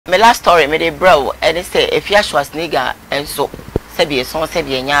my last story me dey bro and they say Afia Schwarzenegger and so sebi son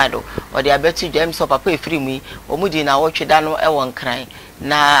sebi nyaado or the abetu James so papa free me omudi na wotwe da no e won kran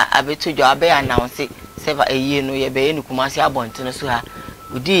na abetu jo abe announce seva eye no ye be enu kumase abonte no so ha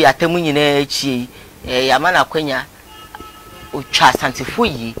udi atamu nyina achie ya mana kwanya otwa Ashanti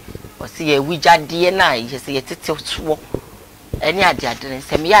yi o se ye wigade na ye se ye tete so eni ade ade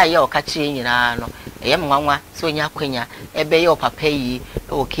se me ya o ka kire nyina no eye mwanwa so nya kwanya ebe ye o papa yi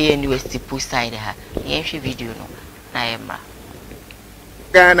o ke university pool side ha ye hwe video no na ye mra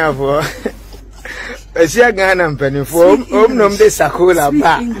Ghana for Asia Ghana mpeni for nom de Sakura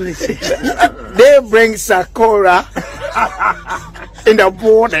ba they bring Sakura in the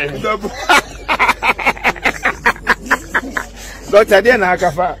morning. Doctor dia na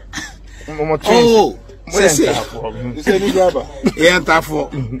akafa oh say ni graba e antafo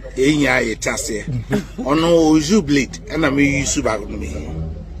e nya e tase ono oju blade na me use ba no me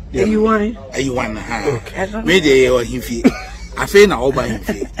you want ha me dey o himfi afi na oba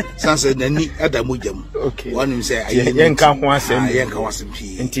himfi sanse nani adamujam one him say yen kan ho asem yen kan wasem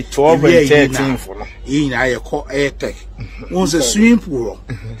fi nti 12 and 13 for no e nya ye ko e tek won se swimming pool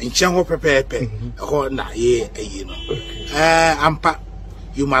nchen ho pepepe ho na ye ayi no ampa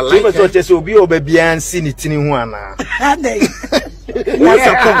you my like it so just obi obabian si ni tini ho ana what's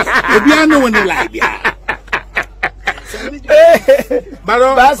up obi an no ni like bia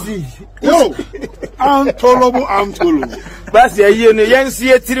Baro Basi yo I'm tolo Basi ayi no yen si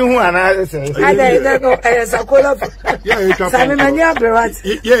etiri ho ana se ada no Sakola sami manya brewat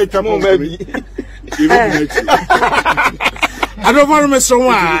yeah tamo maybe I don't want to miss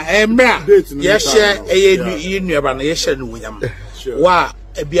someone yes share you knew about the share no nyam wa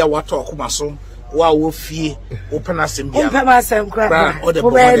ebia wa talk maso wa wo fie open asem bia open asem kra o de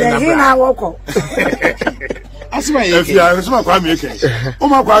na woko asema ye asema kwa mi eke o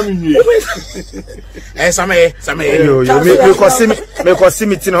ma kwa mi nwie samaye yo me ko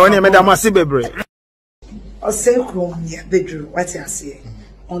simi tina woni me da mase bebre o say krom nia bedru what you say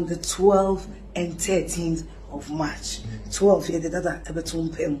on the 12th and 13th of March 12 ye dada ebetum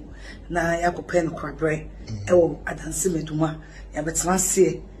pem na yakopen kwabre ewo adanse meduma ya betena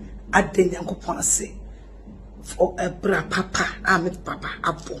se aden yankopon ase for ebra papa amit papa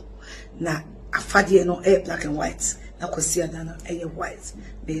abo na afade no black and white na kwasi adana white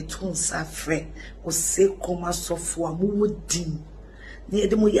be tun sa fre o se koma sofo amudin na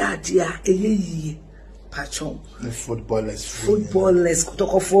edemu ya ade a yi patron the footballers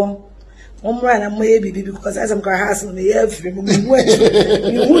kutokofo omra na moye bibi because as I'm going house me every me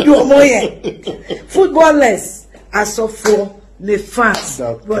who do moye footballers asofo me fans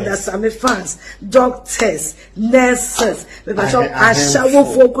brothers and me fans doctors nurses me patron ashawo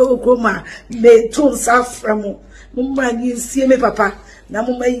fo ma me tun sa framo mumma ni sie me papa na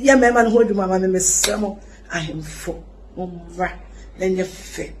mumma ye me man ho duma ma me semo ahemfo mumra na nye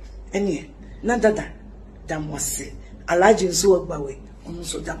fe ene na dada damwase alaji nso ogbawe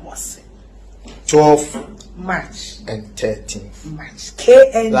onso damwase 12 March and 13th March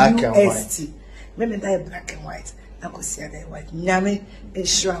KNUST me die black and white na ko sia die white nyame e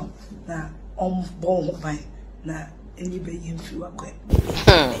shroud na bon hoban na eni be yimfi wakwe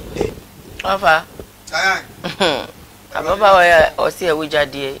Ofa ayan ababa wa o se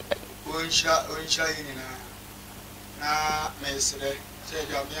wujade onsha yini na mesre se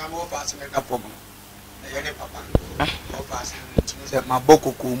dia mi amo pass me da pomo yene papa o pass se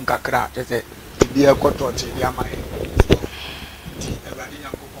maboko ku mkakra tete bia koto ti bia mai ti ebadi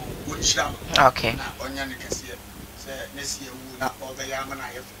yankopon wonhira okay na onya ne kase se nesi ewu na obeya ma na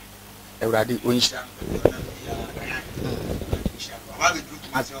yefe ewradi wonhira na bia ba be du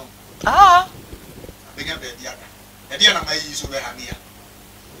maso bega be dia na mai so be hamia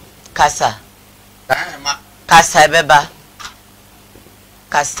kasa ma kasa beba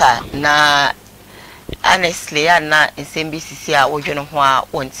kasa na honestly na NBCC a wodweno ho a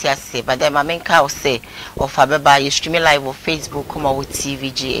wonti ase but then mamenka o say of abeba you stream live on Facebook come on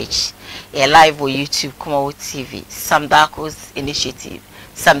TVGH a live on YouTube come on TV Samdako's initiative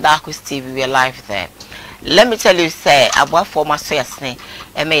Samdako's TV we are live there. Let me tell you say abwa former so yasne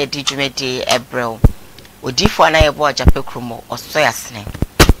e me di dwumedi ebrel odifo na yebo ajapekromo oso yasne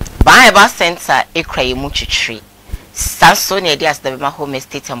ba center ekra mu twitwi sanso ne dia as the home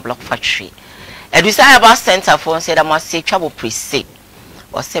estate and block factory. Edusa about center for said I must say trouble pre-say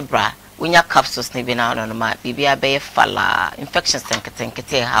or say bra when your capsules ne be na no ma bibia be fala infections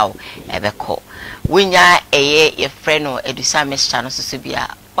tenkete how ebe ko when ya ye friend no edusa mesha no so bia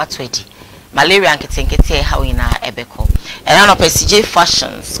what ready malaria tenkete how ina ebe ko and na no PCJ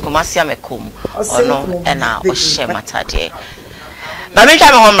fashions commercial mekom ono na o she matade ba me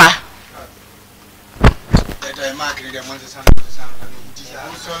twa me ho mra e mark ni dem want san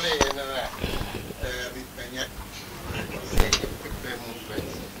so le bi penye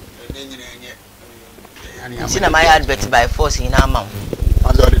Sina my advert by force in our mouth.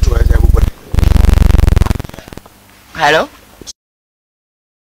 Hello?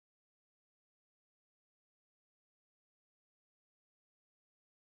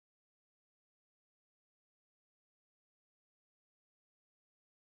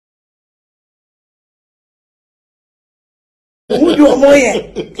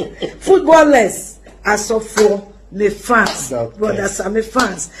 Footballers as of for the fans, brothers and the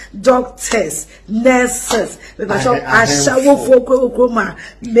fans, doctors, nurses, because I shall for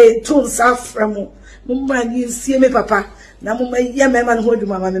me too from Mumma, you see me, papa. Now, Mumma, young man, hold you,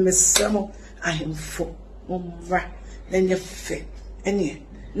 mamma, Miss Samo. I am for Mumma, then your faith. And yet,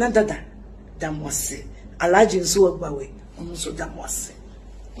 none that was say. A large in so away, almost that was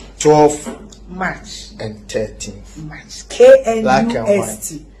 12 March and 13th March.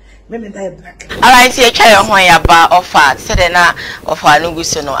 KNUST. Maybe that black. I see a child when you bar offer, said na offer no good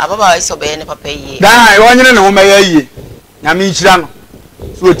so no. Ababa is obeying papa ye. Da, I want you to know my ye. Namichran.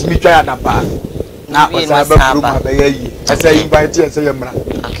 So it me try that bar. Na osaba be ye. I say invite you say yamra.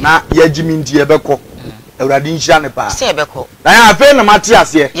 Na ye jimi nti ye beko. Awradi nhira ne pa. Say beko. Na afa na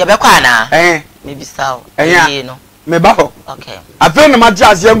matias ye. Ye beko ana. Maybe saw. Ye no. Me ba ho. Okay. Afa na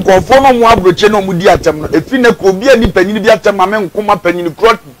matias ye nkofo no mo abroche no mo di atem no. Efi na ko bi ani panyin bi atem ma me nkoma panyin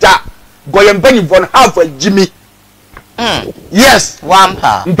kro da. Goyem panyin for half a jimi. Yes,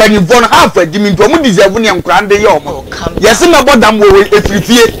 wampa. Mpanyin for half a jimi nto mo deserve ne nkran de ye omo. Yes me bodam wo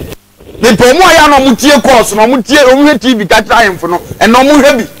efrifie. Me to mo aya no mo tie course no mo tie o hwe TV ka tra hemfo no e no mo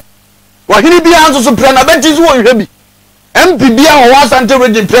hwe bi. Wo hiri bi anso so pre na beti so wo hwe bi. MP bi a wo Asante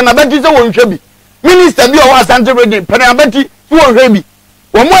region pre na beti so wo hwe bi. Minister bi o Asante region pre na beti so wo hwe bi.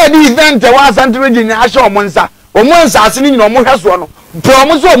 Wo mo e di event wo Asante region na ahye o mo nsa. Wo mo nsa ase ni nyina o mo hwe so no. Pro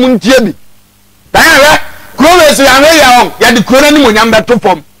mo so o mo ntie bi. Dan ya Krowe so ya hwe ya on ya de krona ni mo nyam beto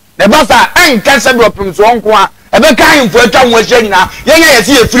fom. Ne ba sa enka se bi opim so onko a ebe kan info atwa mo ahye nyina yenya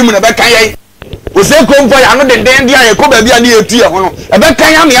yesi ye firim na be kan ye o se ko mfo ya no denden dia ye ko ba bia na etu ye ho no ebe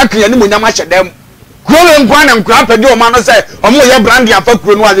kan ya me ya kan ni mo nyam ahye dem krowe nkwa na nkwa pede o ma no se o mo ye brand afa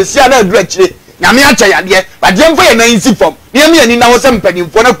kro no aze sia na adu akire nyame acha yade ba de mfo ye na nsi fom ne me ani na wo se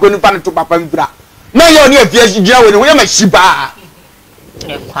mpanimfo na kro no fa no to papa mfira na ye oni afia higina we ne wo ye ma shiba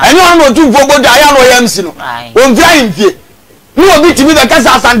enyo no tu fo boda ya no ye msi no o mfira imfie ni obi timi be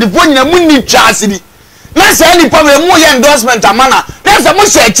kasa asandefo nyina munni twa asiri na se ni pa mu ye endorsement amana na se mo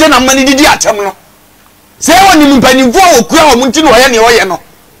she kire na mani didi atem no se woni mpanimfo okura wo munti no ye ne oye no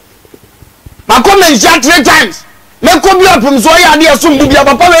makoma nsia 3 times me ko bi opim so ya de so mbu bia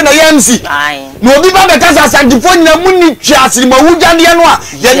papa we na ye MC na obi ba be kasa asandefo nyina munni twa asiri ma wujande no a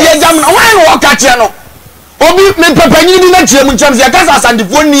ye de jam na wan no ka kire no obi me papanyi bi na kire mu nkyam se kasa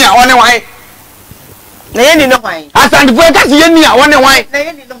asandefo ni a one wan na ye ni no hwan Asante for kasa ye ni a one wan na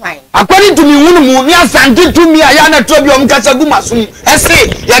ye ni no hwan according to me hunu mu ni Asante to me a ya na to bi o mkasa gu masum ese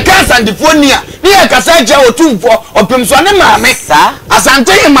ye ka Asante for ni a ni ye kasa ja otumfo opim so ne maame sa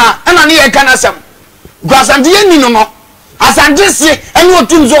Asante ma na ne ye kana sam gu Asante ye ni no Asante si ene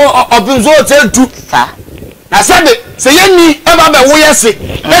otumzo opim so tetu sa na sabe se ye ni e ba be wo yese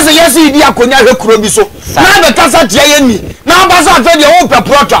na se yese idi akonya hwekuro bi so na be kasa tia ye ni na ba sa fe de wo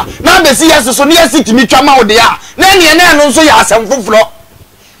peprota na be si yese so ne yese timi twama wo de ya na ne ne no so ya asem foforo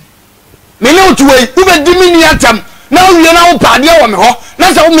me ne otuwe u be di mini atam na wo ye na wo pade wo me ho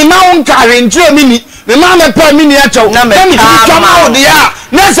na se wo me na wo nka rentre mini me ma me pa mini acho na me twama wo de ya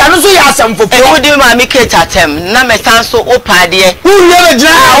na se no so ya asem foforo e wo di ma mi kete atem na me san so o pade wo ye be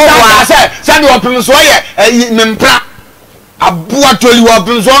jina wo se de opim so ye me mpra abua toli wo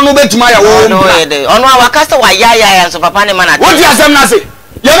opim so no betima ya wo mpra ono a wakasa wa ya so papa ne mana wo di asem na se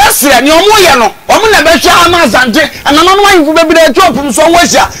ye be sere ni omo ye no omo na be hwa ama Asante ana no wanfu be bi de twa opim so wo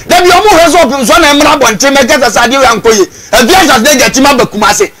hia da bi omo hwe so opim so na mra bonte me kasa sade we ankoye Afia Schwarzenegger tima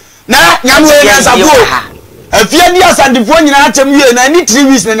bakuma se na nyame we na sabo Afia di Asantefo nyina atem ye na ni 3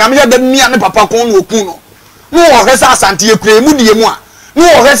 weeks na nyame ya da mia ne papa kon no okun no no wo hwe sa Asante ye kure mu die mu a no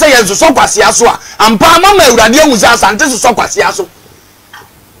wo hwe sa ye so kwase aso a ampa mama Awurade ahu sa Asante so kwase aso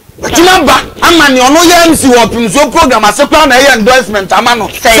tina ba ama ni ono ye MC wo pimso program asekwa na ye endorsement ama no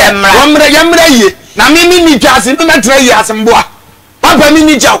yamra ye na mimi ni twase ni metra ye asemboa papa mi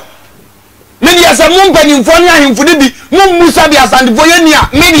ni jaw me dia se mu mpanimfo ni ahemfo de bi mu musa bi Asantefo ye ni a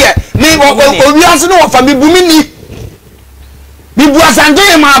me dia ni owiase no wo fa bi bu mi ni bi bu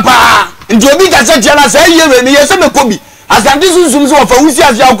Asante ma pa nti obi ka se tiala se ye we ni ye se me ko bi Asante sunsun so wo fa wusi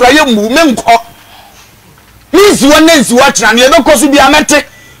asia okra ye mbu me nko Miss one is watching and you don't cause to be a mete.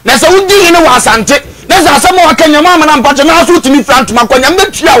 Nasa udi in a wasante. Nasa some more can your mama and patron also to me front to Maconia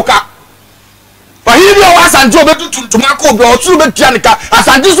Metriaka. But here you was and drove to Marco or to Betianica as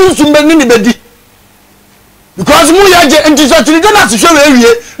I just soon to many bedi. Because Muya and Jesus to the show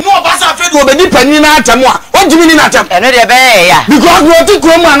area, no of us are afraid of any penny in Atamwa. What do you mean in Atam? Because we are to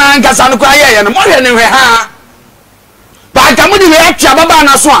come and Casanquaya and more than her. But I can't react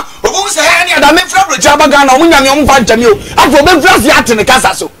Chabana Swan. Who say any other men from Chabagana, William Fantamio, and for them plus yet in the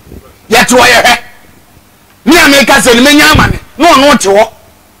Casaso. Yet to a hair. Near make us a Menyaman, no, to walk.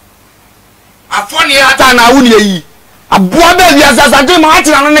 A funny Atana Uni. A brother, yes, as I do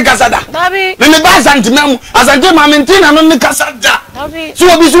Martin on the Casada. Then the Basan as I do my maintain on the Casada. So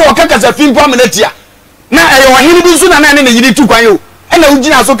this will cut as a film prominent here. Now I want him to soon and then you need to buy you. And the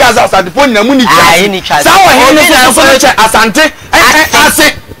Ujina Sokas at the point of Munich. So I Asante. I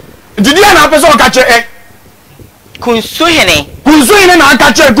say, did you have a person catch a Kunsuhene? Kunsuhene and I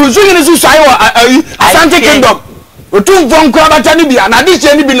catch a Kunsuhene is Asante Kingdom. Two from Krabatanibia and I did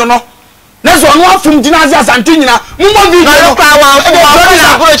any binono. That's one from Dinazia Santina. Mumbo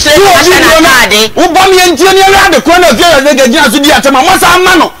Ubami and General, the corner of the Gajan Masa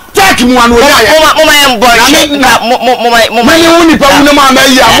Mano. Take him one way.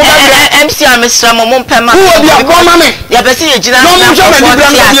 MC Mr. Mompema.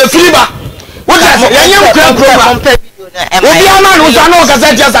 Obiaman was no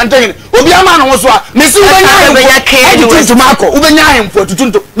Gazette and thing. Obiaman was what Miss Ubenya to Marco, Ubenya him for to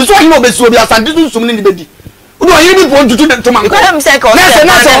Tunto. Miss Winobesobia and didn't so many baby. Who do you want to do that to Marco?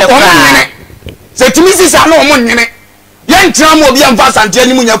 Say to Mrs. Ano Money. Young Tram will be fast and tell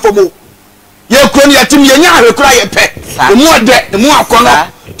you for more. Your crony to me and you cry a pet. The more debt, the more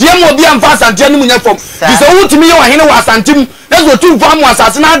corner. Jim will be fast and tell you from. He's a wood to me or he was and Tim. That's what two farmers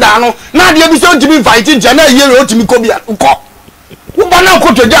as Nadano. Now the episode to be fighting Jana year to me Kobia. Who banana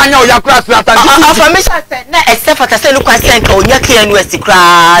could to Daniel Yakras except for the same look I sent on Yaki and West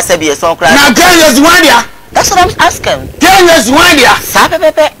Crass, a beer song crash. Now, Kenya's one year. That's what I'm asking. Kenya's one year.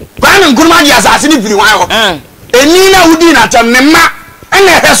 Sabe, Grand Gurmadi assassin if you want. And Nina Udina Tamnema and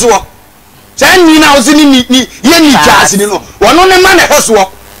a Heswa. Send me now, Yenny Chas, you know. One on the man a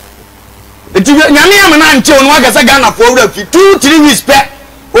Heswa. Yamiam and Ancho and Wagasagana for 2-3 weeks back.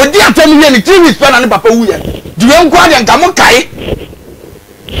 Or dear family 3 weeks back and Papa Wuya. Do you want and come okay?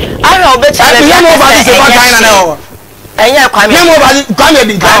 I know, but I am over this about I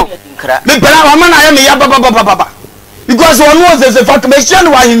am because one was as a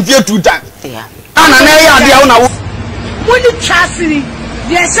formation while in fear 2 times. Yeah. And I when you trust me,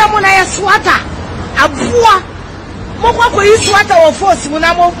 there's someone I swatter. A poor Moko is swatter or force when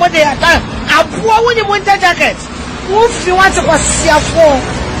I'm over there. A poor when you want a jacket. If you want to go see a four,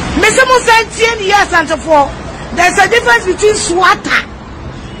 Mr. Musa 10 years and so forth. There's a difference between swatter.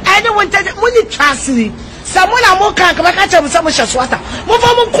 Anyone when you trust me. Someone I'm more can't catch up with someone swatter. Move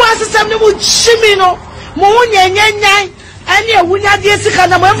on, cross some new chimino. Moon, and you would not get sick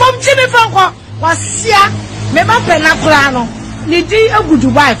and I'm from Jimmy Franco. Was here, Mema Penacrano. Nidi a good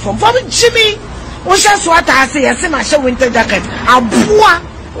Dubai from Jimmy. Ocean swatter, I say, I see my show winter jacket. A boy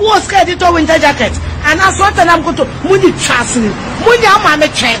was scared to winter jacket. And I swatter I'm going to Moody trust me. Moody, I'm a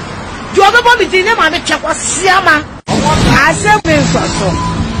check. You have a body dinner, I'm a check was Siama. I said,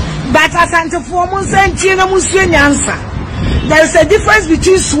 but as I'm to 4 months and Tina Muslim answer. There is a difference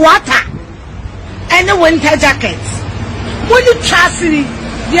between swatter and the winter jacket. When you trust me,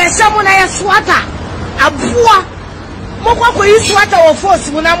 there's someone I swatter. A poor Moko is swatter or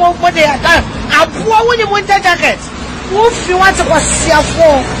force when I'm over there. A poor when you winter jacket. If you want to go see a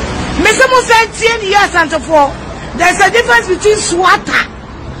four, Mr. Musa 10 years and so forth. There's a difference between swatter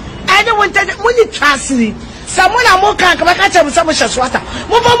and the winter jacket. When you trust me, someone I'm more can't catch up with someone swatter.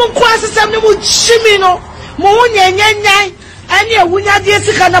 Move on, cross some new chimino. Moon, and you would not get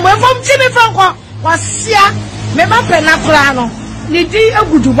sick and I'm from Jimmy Franco. Was here, Mema Penacrano. Nidi a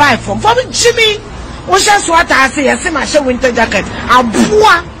good Dubai from Jimmy. Ocean swatter, I say, I see my show winter jacket. A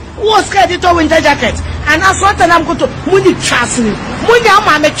boy was scared to winter jacket. And I swatter I'm going to Moody trust me. Moody,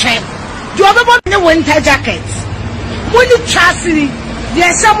 I'm a check. You have about the winter jacket. Moody trust me.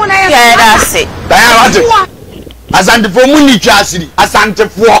 There's someone I have. Asante for Muni Chasity, Asante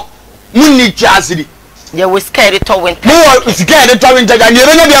for Muni Chasity. You were scared to winter. You scared to winter, and you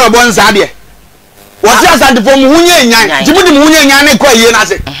never have a bonus idea. What's Asante for Munya? You wouldn't Munya and quite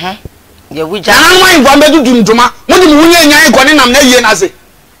yenase. You would just mind one better to Tuma, what the Munya and Quanam yenase.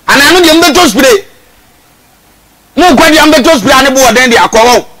 And I know the Umbeto spray. No, quite the Umbeto spray on the board, then they are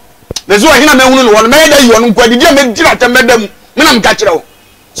called. There's why he never one made you on quite the Jim and them when I'm catching out.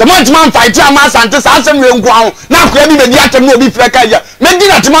 so much man fight am Asante sa asem we nko aho na akwa bi be di atem no obi freka ya me di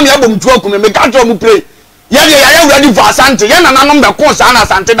na tema me abom tu akume me ka tro mu play ye ready for Asante ye na nanom be ko sa na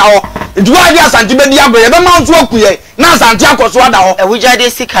Asante da ho nti wa di Asante be di ago ye be ma tu akuye na Asante akoso ada ho ewuja de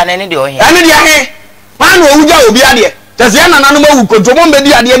sika na ne de o he ene de he ma na owuja obi ade tese ye na nanom awu kojomo be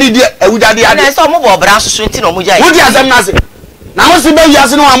di ade ni di ewuja de ade na so mo bo bra so nti no muja wo di asem na se na mo se be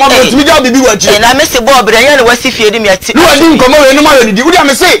wiase no amabo timi ja bibi wachi na me se bo bra ye na wasi fie de me ati no adi nkomo we no ma we di wo di am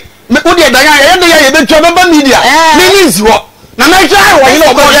se wo di dan ya ye de ye be twa be media me ni nsiwo na na twa wo ye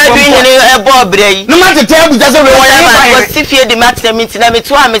no ko ya bi hene e bo bra yi no ma tete abu tese we wo ya wasi fie de mati me ntina me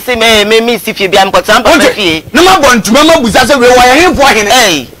to am se me si fie bia me ko tampa me fie no ma bo ntuma ma buza se we wo ya he fo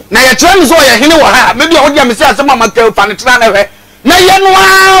hene na ye twa me so wo ya hene wo ha me bi wo di am se asema ma ka fa ne tena na hwe na ye no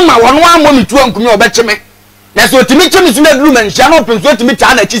ama wo no ammo me tuo nkumi obecheme na so timi chemi so na duru man hia no penso timi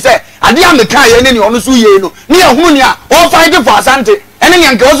ta na chi se ade am ka ye ne ono so ye no ne ye hunu ni a o fight for Asante ene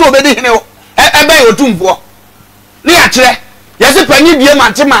ne nka so obedi hene o ebe ye otumfo ne ya kire ye se panyi bie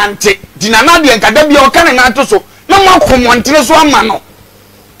mante dinana de nkada bia o ka ne na to so na mo komontere so ama no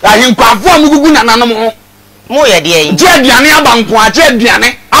ahinkwafo amugugu nananom ho mo ye de yin je aduane abanko a je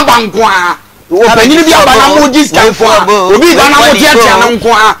aduane abanko a o panyi bia ba na mo discount fo obi ba na mo tiatia na nko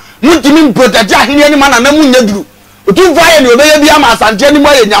a mutimi protect ahini ani mana na munya duru otu fa ye ne obeye bia ma Asante ani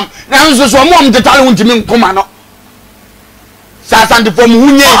mo ye nyam na nso so mo mtetale huntimi nkoma no sa Asante fo mu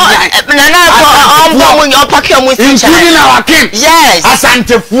hunye na na ko ombo mu opake mu si cha including our king yes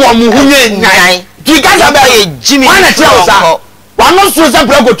Asante fo mu hunye nyan ti ka sa ba ye jimi wana ti o sa wa no so sa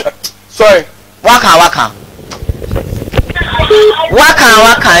pregot sorry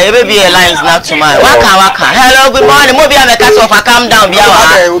waka ebe be lines now to my waka hello good morning mo be ameka so fa calm down bia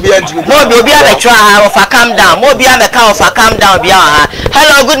wa mo be ame twa ha fa calm down mo be ameka fa calm down bia wa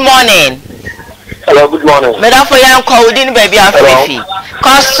hello good morning me da for yan ko within baby afifi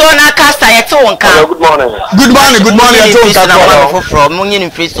cause so na cast ye to wonka hello good morning ye to wonka ko from mo nyin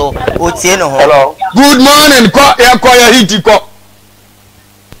free so o tie no ho hello good morning ko ya hiti ko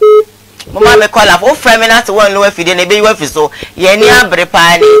mama me call up o frame na to one lower fidie na be you afi so ye ni abre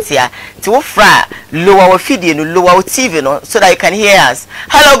pa na etia ti wo fra lower fidie no lower TV no so that you can hear us.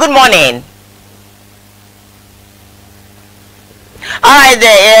 Hello good morning. All right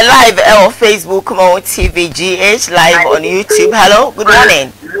there live on Facebook Mo TVGH live on YouTube. Hello good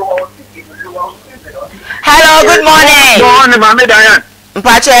morning. Hello good morning. Good morning mama Diane.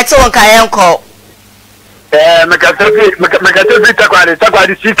 Mpacho eto nka yenko mekatafi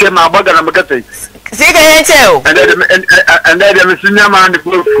takwadi sike ma baga na mekate sike yenteo and then mesinya man the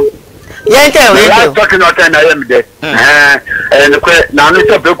proof yenteo last talking out and I am there and kwe na no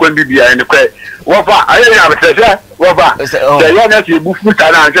se be kon bibia and kwe wofa aye ya betese wofa the yana se bufu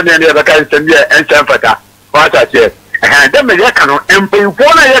ta na nse ne be kan sembe ense fata wata che dem me ya kanu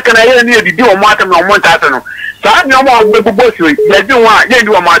empefo na ya kana ya ne didi o matam na o monta no sa ni o ma gbegbo so ya di wa ya di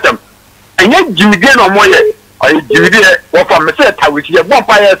o matam enye jimide no moye ay jimide wo fa me se tawiti ye bon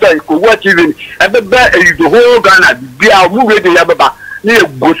pa ye say ko watch even e be the whole Ghana bia mu we de ya baba ni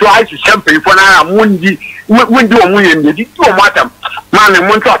go so ai champagne for na mundi o mu ye ndi to matam man me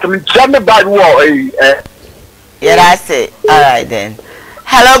mun talk me jam bad wo yeah that's it all right then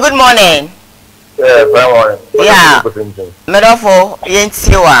hello good morning good morning yeah medofo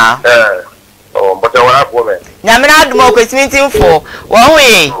yentiwa oh but what happen me nyamena admo ko smintin fo wo ho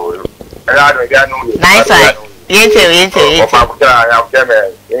ye nice one yente opa kutara ya mteme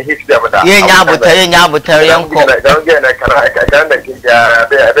hit dem da ye nya butere yanko don't get na kana kinja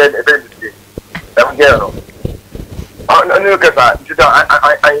be don't get no no ke sa tita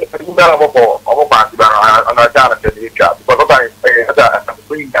I ndala mo ba ti ba ana jana te ni ka ko ba ta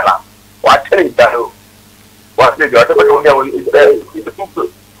bring dala wa tele dalo wa se jo ta ko ndia wo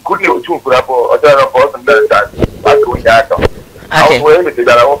kuni uchu kura po otara po sanda ta ba ko ya to okay we me te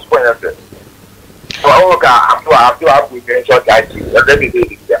dala o spoil na se oh ka after we can short that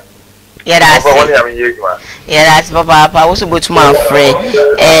yeah that's papa also go to my friend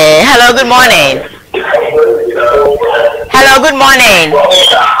hello good morning hello good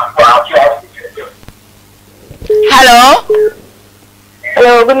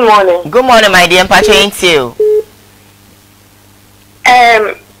morning my dear Pacho ain't you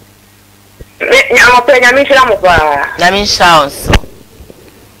Nyamin sounds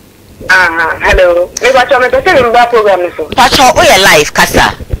hello. Me Pacho me pese me mba program ni so. Pacho o ye live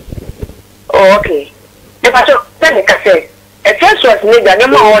kasa. Oh okay. Me Pacho se me kase. Afia Schwarzenegger ne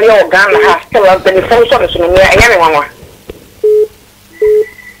ma ori o Ghana ha still have been function so me enya me wanwa.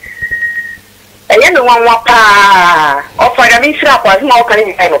 Enya me wanwa pa. O fa da mi sira kwa ma o kan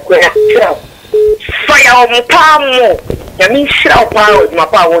ni kai no kwa. Fire o mpa mo. Yami shall power with my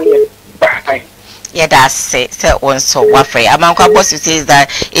power. Yeah, that's it. So one so wafre. Amanka boss says that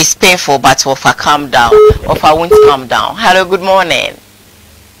it's painful, but Wofa calm down. Wofa won't calm down. Hello, good morning.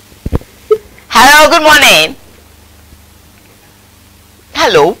 Hello, good morning.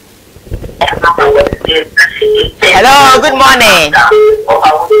 Hello. Hello, good morning.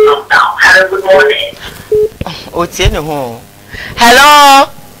 Hello, good morning. Oh, hello.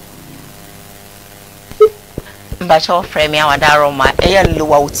 Mbacho frame ya wadaro ma eya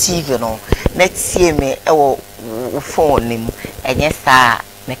lowa TV no na tie me ewo phone nim enye sa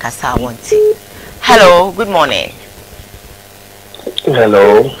me kasa wonti. Hello, good morning.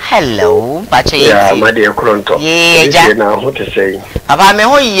 Hello. Hello, Bacho. Yeah, my dear Kronto. Yeah, now what to say? Papa me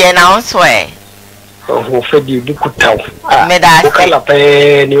ho ye na on so e. Oh, fed you do kutaw. Me da. Kala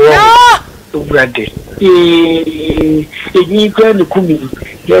pe ni wo. Brade. Ni kwa ni kumi.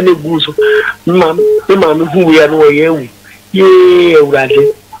 Ya ne guso. Mam hu ya no ye wu. Ye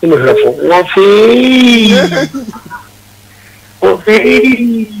urade. Ni hrafo. Wo fi.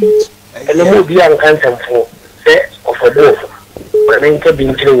 Ele mo bi an kan samfo. Se ofodo. When I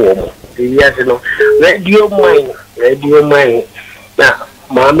been to warm, the years no radio mine. Now,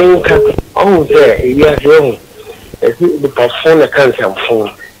 Mamma, oh, there, years long. The person can't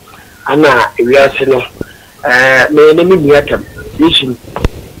phone. Anna, years no, may enemy near them. Listen,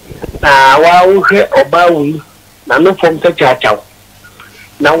 while we about we, no from the church.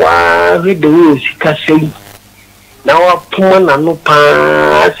 Now, I read the rules, Cassie. Now, a poor no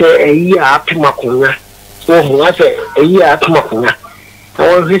pass a year up to Macuna. So, I say a year at Macuna.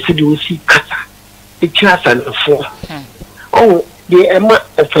 Our residue see Kata, the chance and the four. Oh, the Emma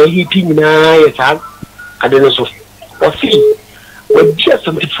of a heating night, I don't know. So, or see, what just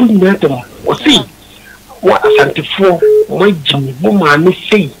on the food matter, or see what Ashanti for my Jimmy, woman,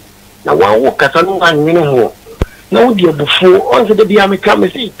 say. Now, I walk at one minute. No, dear, before, on the day I come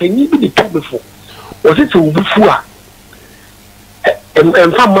and say, can you be the top before? Was it so before?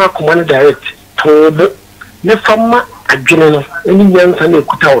 And from my command direct, told the farmer. Adwene eni nyansa na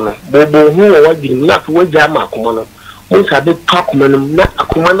ekutawo no bobo hu wo wadi na so wagya ma akoma no mo sabe pakoma no na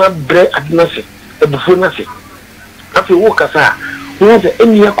akoma na bre adina se ebufo na se afi wo kasa wo ze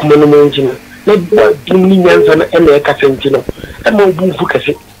eni akoma no manji no na bo dum ni nyansa na ena ekasa nti no e ma obu fu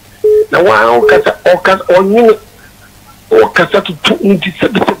kase na wa o kasa onyi o kasa tutu nti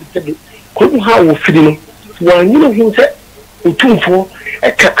sebe ko ha wo fidi no wa nyi no hu se otumfo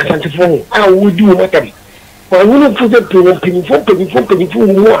eka asantifo a wo di wo matam. I wouldn't put the penny for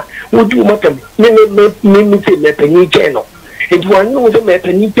more. Would do matter? Me say my penny channel. And one knows a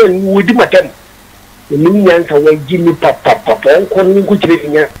penny pen would do matter. The millions away Jimmy Papa, calling good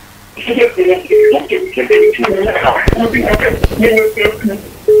living.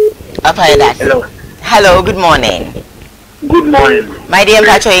 Hello, good morning. Good morning. My dear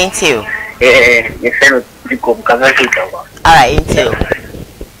Pacho, ain't you? Alright, ain't you?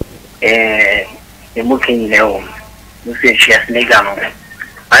 The booking now, Afia Schwarzenegger.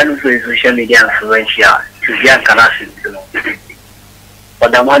 I know social media influential to be a cancer.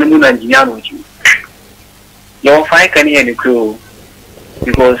 But the one who engineer with you. Your fire can hear the crew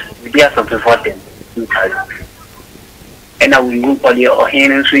because we are something for them. And I will move on your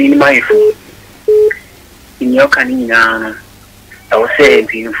hand in my phone. In your canina, I will say,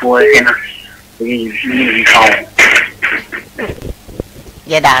 before we count.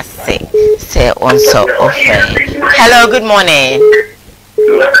 Yeah, that's it. Say also offering. Hello, good morning.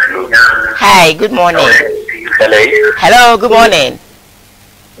 Hi, good morning. Hello. Hello, good morning.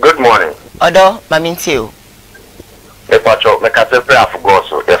 Good morning. Odo, mamintiu. Pacho, me kase pre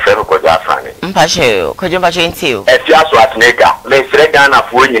afugoso, e fero ko jafani. Mpacho, ko mpacho intiu. Afia Schwarzenegger, me fere Ghana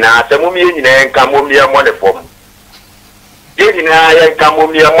fu nyina, se mum ye nyina enka mum ye mo ne fom. Ye nyina ye enka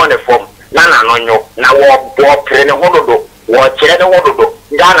mum ye mo ne fom. Na nonyo, na wo pre ne hododo, wo kire ne hododo.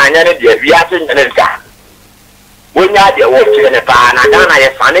 Ghana nya ne de wiase nya ne ka. Wonya de wo kire ne pa na Ghana ye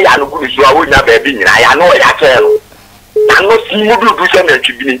fane ya no gudu so a wonya ba bi nyina ya no ya kire no. Na no si mudu du se na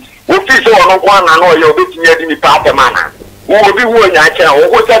twibini. Wo fi so ono kwa na no ye obetinya di ni pa temana. Wo obi wo nya kire wo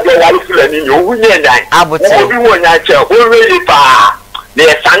ko se de wale fulani ni wo nya ndan. Wo obi wo nya kire wo reyi pa. Ne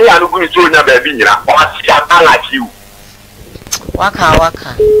ye fane ya no gudu so nya ba bi nyina. O asi ala kiu.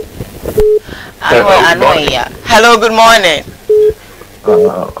 Waka. Hello, good morning.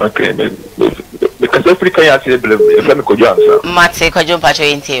 Okay, because Africa has a blame could answer. Mate, could you patch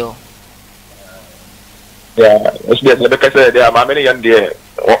into? Yeah, because there are many young dear.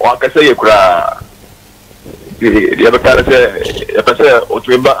 One can say you cry. The other part say,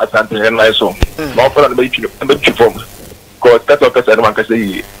 remember Ashanti and my son. More for the form. Because that's what I said, one can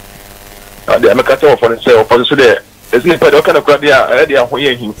say. The American for the sale for the It's not for the kind of crowd they are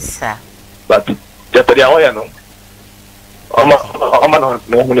hoying, sir. but Jeopardy, I know. I'm not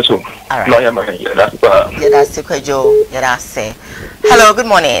no so. That's the Joe. Say. Hello, good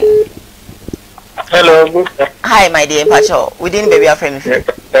morning. Hello. Hi, my dear Pacho. We didn't baby our friend.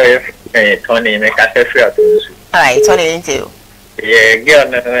 Tony, make us a free to alright, Tony into. Yeah,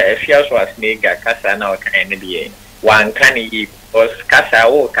 girl, Afia Schwarzenegger, Casa now can be one can eat or Casa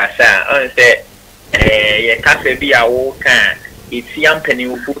or Casa, and say, Casa be a walk can. It's young penny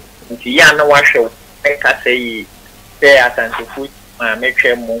food, Yana wash of Casa. Say Ashanti food, make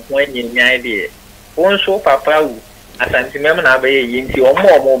sure when you idea. One so papa, Ashanti member na be into or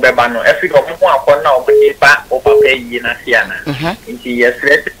more bebano, every one now, but a back or papa in Asiana. Into yes,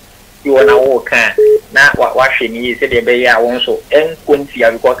 you are now can. Now what washing is said a bay also, and Quincy,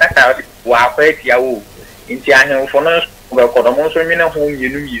 I got cut out, while face Yahoo. Into a for us, well, for the most women whom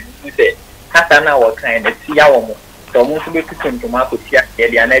you say, Hasana or kind of Siawo. So most be to Marco Tia,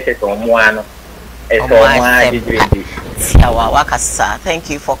 Elianated or Moano. Thank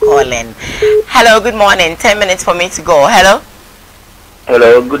you for calling. Hello, good morning. 10 minutes for me to go. Hello.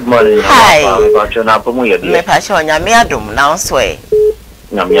 Hello, good morning. Hi. Me pacho nyamiadum now sway.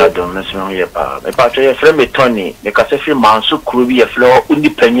 Nyamiadum me so ye pa. Me pacho ye frame me Tony. Me ka se fi manso kuru bi ye flow undi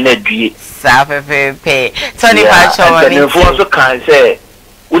panyin adue. Sa pe. Tony pacho me. Me fo so kan say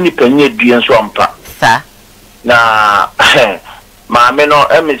undi panyin adue nso ampa. Sa. Na maame no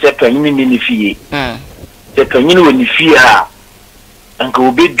emi se panyin ni fie. Se panyin woni fie a anka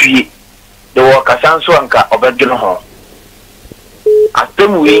obedue de wo kasanso anka obedweno ho.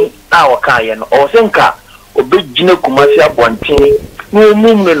 Atemwi na wakaye no o se nka obegina kumasi abonten no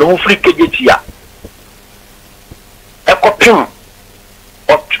mum no ho frikegetia. Ekopim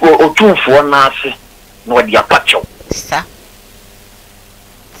otumfo na ase no odi apacho. Sa.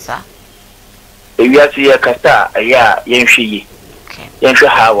 Ewiase ye kasa aya yenhwe yenhwe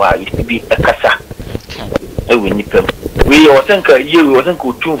hawa bi ekasa ewe nipem we o senka ye we o senka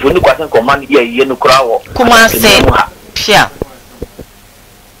otumfo ni kwasen ko man ye no krawo kuma se pia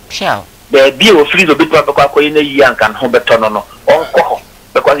be bi o free do bitwa be kwa na yi ankan ho beto no onko ho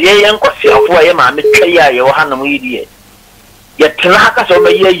because ye yenko siafo ye ma me twa ya ye wo hanam yi die ye tena haka so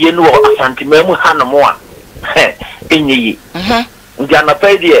be ye no Ashanti memu hanam a enyi ndi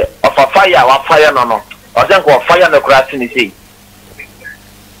anapai die of a fire wa fire no o senka o fire no krasi ni sei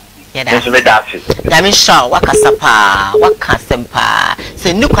yes, Yami Shaw, Wakasapa, Wakasempa,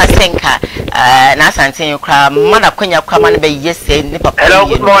 say Nuka Senka, Nasantin, you cry, Mana Quenya Kraman be yes, say Nipper. Hello,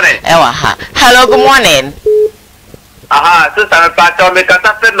 good morning. Hello, good morning. Aha, sister, Pato, make a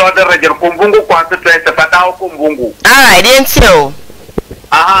certain order, Rajan Kumbungu, concentrate the Patao Kumbungu. I didn't you.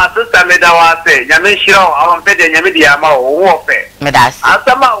 Aha, sister, Medawase, Yamin Shaw, our pet and Yamidiama, warfare. Medas.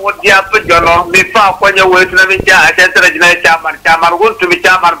 Asama, what you have put your law, me far when you wait to me, I sent a chairman, want to be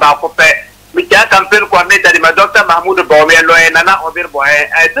chairman Bacope, which I can feel coordinated in my doctor Mahmoud Bowie and Nana Oberboy,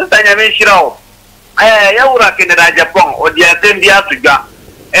 and sister Yamin Shaw. I work in the Rajapong or the Atendia to Ga,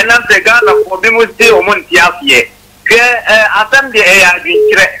 and I'm the gun of Bimusti or Montiafi. Assembly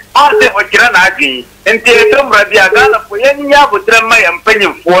all the Okiranagi, and Teletum Rabiagana for any year with Tremay and Penny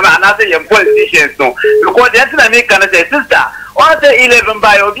for another politicians. No, because that's an American sister. All the 11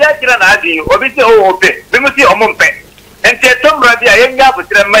 by Obiakiranagi, Obisi Ope, Bimusi Omumpe, and Teletum Rabia, young yard with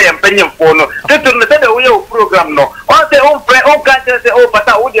Tremay and Penny for no, to the way program. No, all the own friend, all countries, all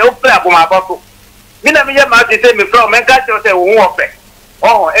Pata, all the old play from my bottle. Minamia Martin said me from and catch yourself Wofa.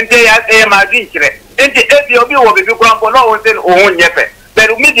 Oh, and they are my vincere. And the ABO will be ground for no one own yepe.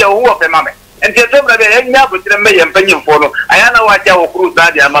 But media who of a mamma. And the Tom Rabia with the May and Penny for no. I know what your crew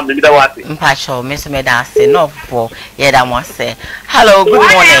daddy among the Midawati. Pacho, Miss Medasi, no for yet I must say. Hello, good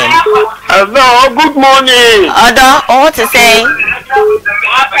morning. Hello, good morning. Other, I want to say.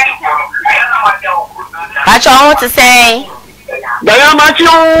 Pacho, I want to say.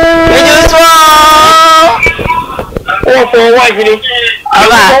 Oh, for what you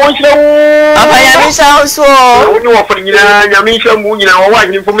so Yamisha Moon, our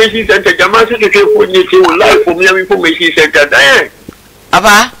information center, Jamaica, life for me information center.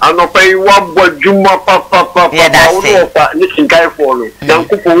 I'm not paying one but Juma Papa, listen, guy follow. Young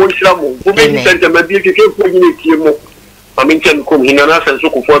Kupo, one slam, who made the center, maybe if you can't put in it, I mean, can come in and ask and so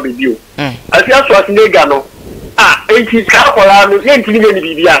for you. As you was Negano. And he's Capola, ain't even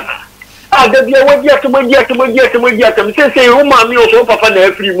Viviana. There be a way to say, oh, mammy, also papa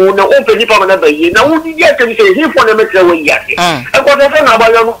every moon, open it from another year. Now, would you get to say, he for the next way yet? And what I said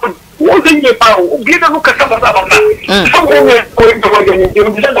about what's in your power, give a look at some of that. Some women going to work in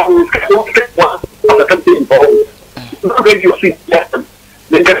the country involved. Not going to see them.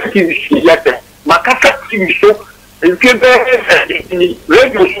 Then can see the Macassa TV show. in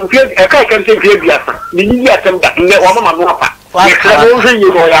radio, a car can take radio. The India attempt that one of my papa. I can't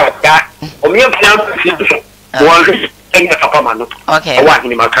you know that. Or me okay.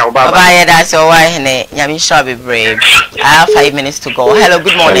 Bye, that's all right. Yami shall be brave. I have 5 minutes to go. Hello,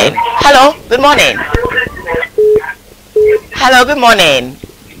 good morning. Hello, good morning. Hello, good morning.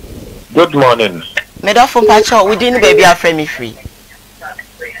 Good morning. Medo from Pacho, we didn't baby our frame me free.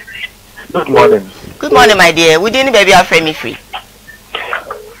 Good morning. Good morning, my dear. We didn't baby our frame me free.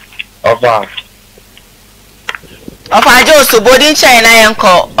 Ofa Joe, boarding China and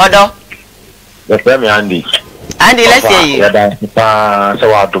call order. The family Andy. Andy, let's hear you.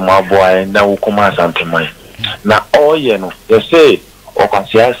 So I do my boy now come Ashanti man. Now all you know, they say or can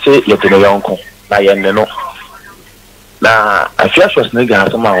say you to the uncle. Na no. Na Afia Schwarzenegger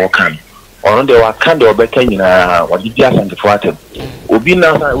has some work. On the work can do better in what did Ashanti for them. Obi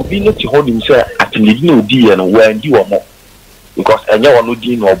need to hold himself at the new D and when you are more. Because I know no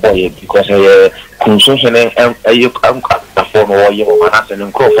D no boy because consumption and a phone or you and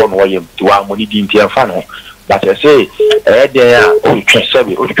microphone or you to our money in the fan. But I say, there are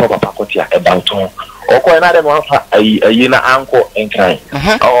survey or the about home. Or another one a year uncle and kind.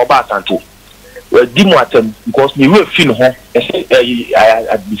 Or Basanto. Well, Dimuatem, because we will feel home.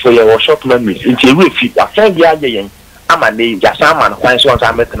 Before your short memories, into a reef, a friend, I'm a name, just someone finds one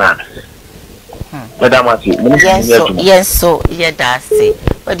time at now. Madam, yes, so, yeah, that's it.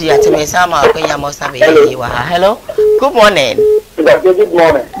 But do you have to make some of when you must have a hello? Good morning. Good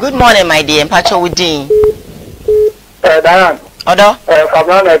morning. Good morning, my dear. Pacho Woodin. Diane. Odo? Come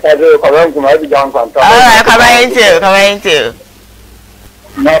on, come into.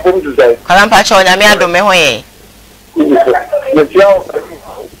 Nothing to say. Come on, Pacho, and I don't know where.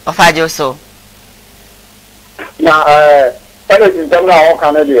 Of I so. Now, anything come now,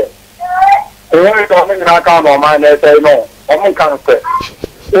 Canada. Only talking in our car, my man, they say no. I'm can't say.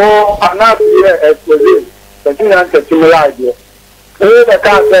 Oh, I'm not here as within. The thing I'm getting my idea. Oh, the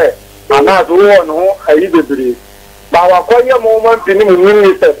car say, I'm not one, I either believe. But I call your moment in the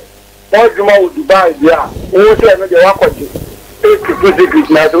minister. What you want to buy, yeah. Oh, tell me the aquatic. Take the physics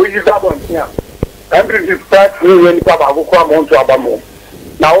now, do you have one here? Every dispatch me when Papa will come on to Abamo.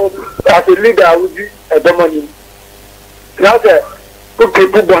 Now, as a leader, I would be a dominion. Now, put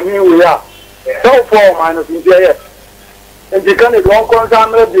people on you, we are. So far, minus in the and you can't go on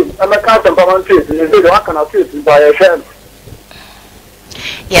concern with I'm a cat and Paman trees, and you say, I cannot treat by a sham.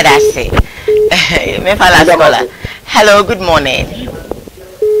 Yeah, that's it. Hello, good morning.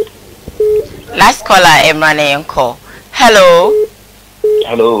 Last caller, Emrane and call. Hello.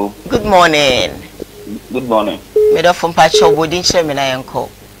 Hello. Good morning. Good morning. Medo from Pacho Woodin Sherman and call.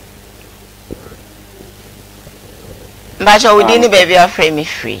 Pacho Woodin, baby, I'll frame me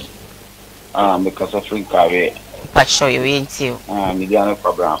free. Because of free carry. Pacho, you ain't you. Mediana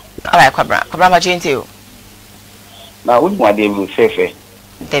Cabra. Alright, Cabra, what you into? Now, with my dear Fefe.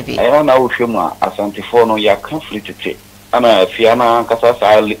 Debbie. I don't know if you are Ashanti for no, you can't flee to take. And Fiana Casas,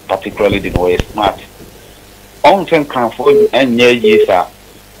 particularly the way smart. On 10 can for and near years,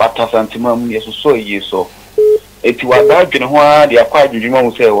 but Ashantimum, yes, so ye so. It was that in why the acquired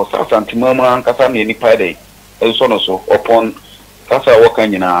Jimon say was Ashantimum and Casan any Friday, and so on so upon Casa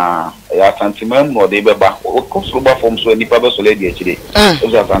walking in a Ashantimum or the Baba, or Cosuba from so any Pabas lady today. It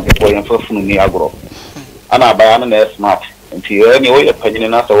was Ashanti and for from Niagara. And I buy an smart. Until anyway, a penny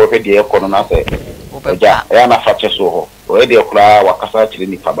and after work at the aircon and say, I am a fatcher so, already a cry, Wakasa,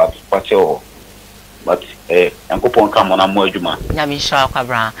 Nipabat, Pacho. But and coupon come on a mojuma. Yamisha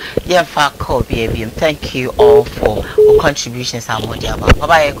Cabra, yeah, far call, baby, and thank you all for contributions. I'm more dear. Bye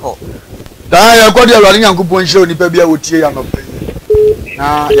bye, echo. I got your running and coupon show, Nipabia would tear and not pay.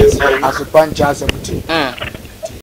 Now, as a punch as a